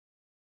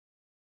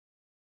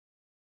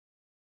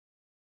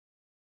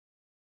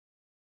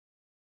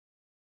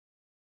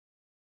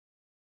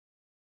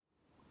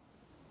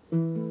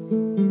Look,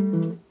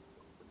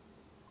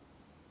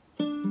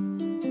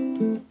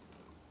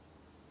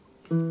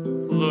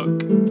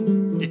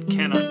 it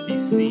cannot be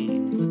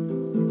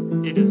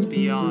seen. It is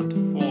beyond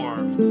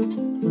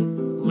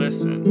form.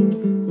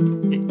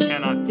 Listen, it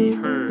cannot be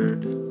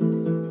heard.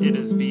 It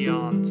is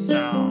beyond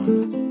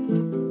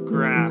sound.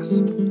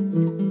 Grasp,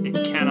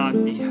 it cannot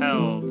be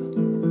held.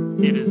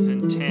 It is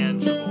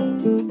intangible.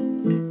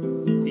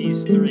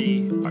 These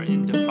three are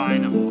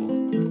indefinable.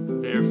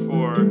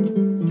 Therefore,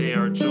 they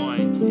are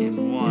joined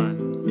in one.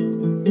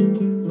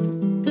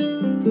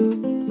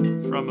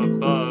 From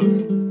above,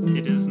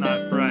 it is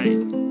not bright.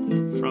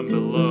 From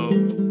below,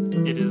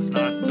 it is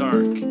not dark.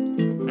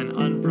 An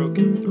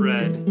unbroken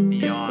thread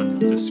beyond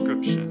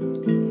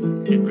description.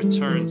 It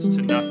returns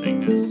to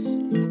nothingness,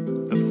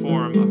 the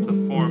form of the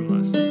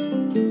formless,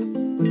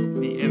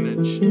 the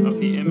image of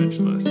the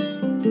imageless.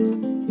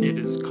 It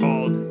is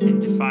called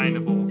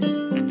indefinable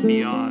and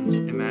beyond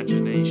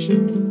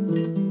imagination.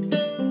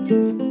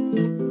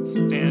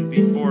 Stand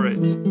before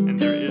it, and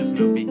there is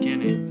no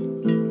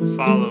beginning.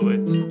 Follow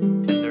it,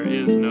 and there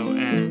is no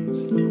end.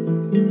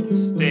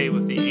 Stay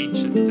with the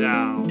ancient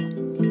Tao.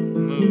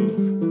 Move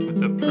with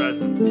the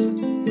present.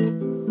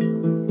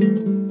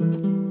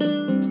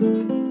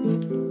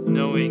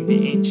 Knowing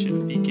the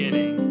ancient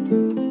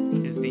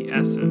beginning is the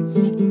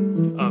essence